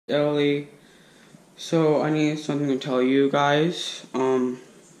Ellie. So I need something to tell you guys.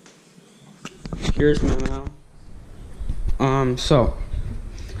 Here's my mouth. So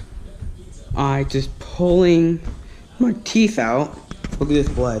I just pulling my teeth out. Look at this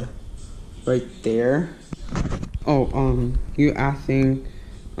blood right there. Oh, you asking,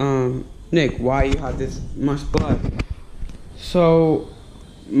 Nick, why you have this much blood? So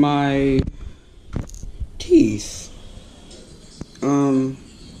my teeth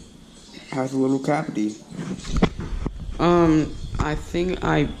has a little cavity. I think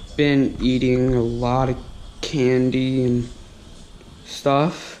I've been eating a lot of candy and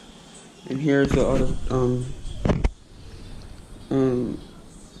stuff. And here's the other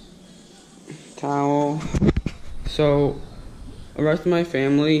towel. So the rest of my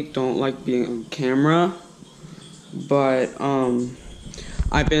family don't like being on camera, but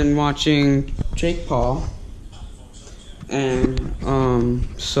I've been watching Jake Paul, and I'm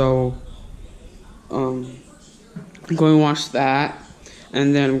going to watch that,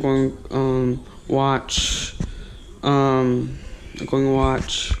 and then I'm going to watch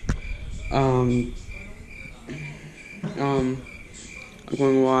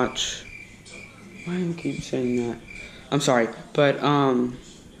why do I keep saying that? I'm sorry, but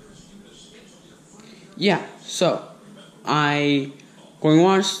yeah, so I going to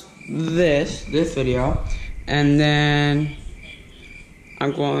watch this video, and then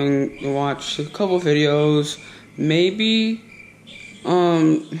I'm going to watch a couple videos, maybe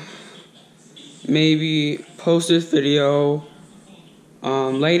post this video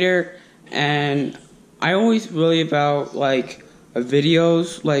later. And I always worry about like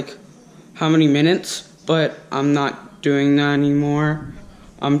videos, like how many minutes, but I'm not doing that anymore.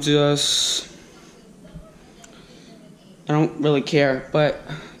 I don't really care. But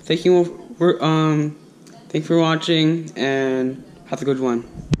thank you for watching, and have a good one.